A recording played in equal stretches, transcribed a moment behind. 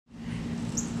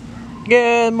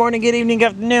Good morning, good evening, good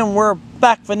afternoon. We're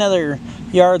back with another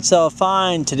yard sale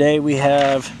find. Today we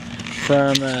have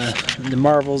from the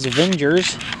Marvel's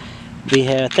Avengers, we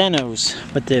have Thanos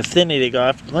with the Infinity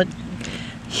Gauntlet.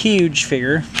 Huge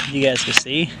figure, you guys can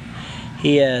see.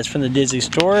 He is from the Disney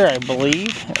store, I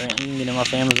believe. You can get him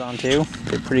off Amazon too.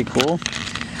 They're pretty cool.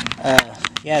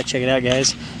 Yeah, check it out,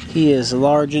 guys. He is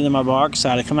larger than my box, so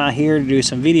I had to come out here to do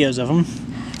some videos of him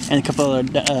and a couple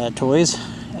other toys.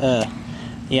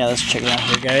 Yeah, let's check it out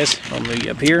here, guys. I'll move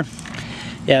you up here.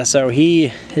 Yeah, so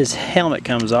his helmet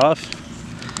comes off.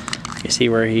 You see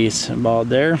where he's bald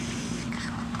there.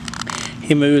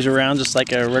 He moves around just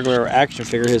like a regular action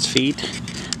figure, his feet.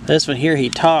 This one here, he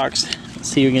talks. Let's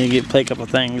see, we're gonna play a couple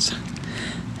things.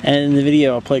 And in the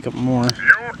video, I'll play a couple more.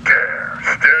 You dare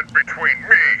stand between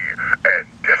me and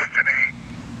destiny?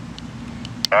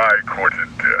 I courted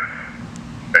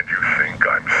death, and you think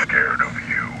I'm scared of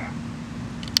you.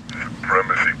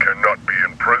 Supremacy cannot be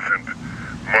imprisoned.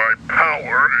 My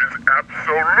power is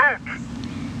absolute.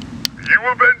 You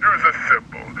Avengers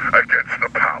assemble against the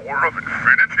power of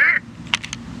infinity?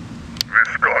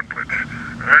 This gauntlet,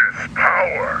 this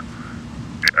power.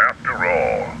 After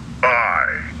all,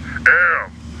 I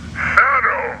am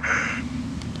Thanos.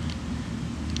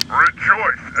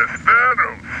 Rejoice as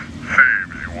Thanos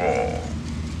saves you all.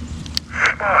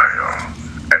 Smile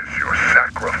as your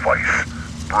sacrifice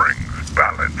brings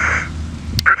balance.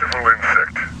 Pitiful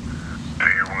insect, do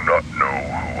you not know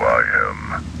who I am?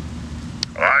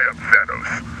 I am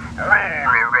Thanos,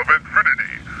 ruler of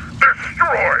infinity,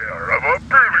 destroyer of 1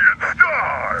 billion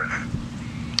stars.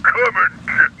 Come and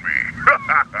get me.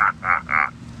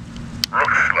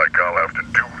 Looks like I'll have to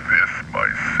do this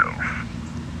myself.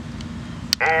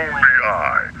 Only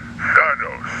I,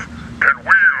 Thanos, can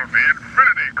wield the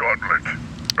Infinity Gauntlet.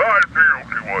 I'm the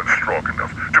only one strong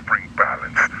enough to bring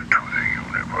balance to the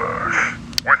universe.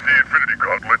 With the Infinity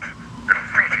Gauntlet,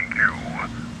 defeating you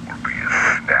will be a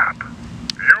snap.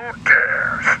 You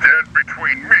dare stand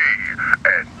between me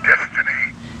and destiny?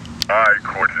 I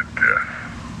courted death.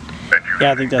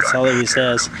 Yeah, I think that's all that he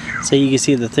says. So you can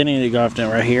see the thinning of the Gauntlet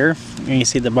right here. And you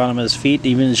see the bottom of his feet,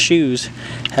 even his shoes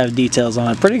have details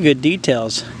on it. Pretty good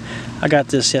details. I got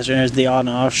this yesterday. There's the on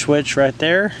and off switch right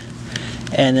there.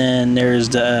 And then there's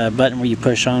the button where you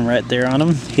push on right there on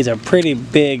him. He's a pretty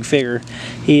big figure.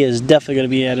 He is definitely going to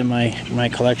be added in my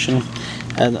collection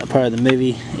as part of the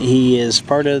movie. He is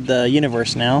part of the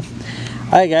universe now.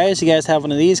 Alright guys, you guys have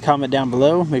one of these, comment down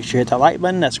below. Make sure you hit that like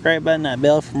button, that subscribe button, that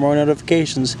bell for more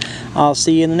notifications. I'll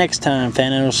see you in the next time,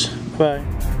 Thanos. Bye.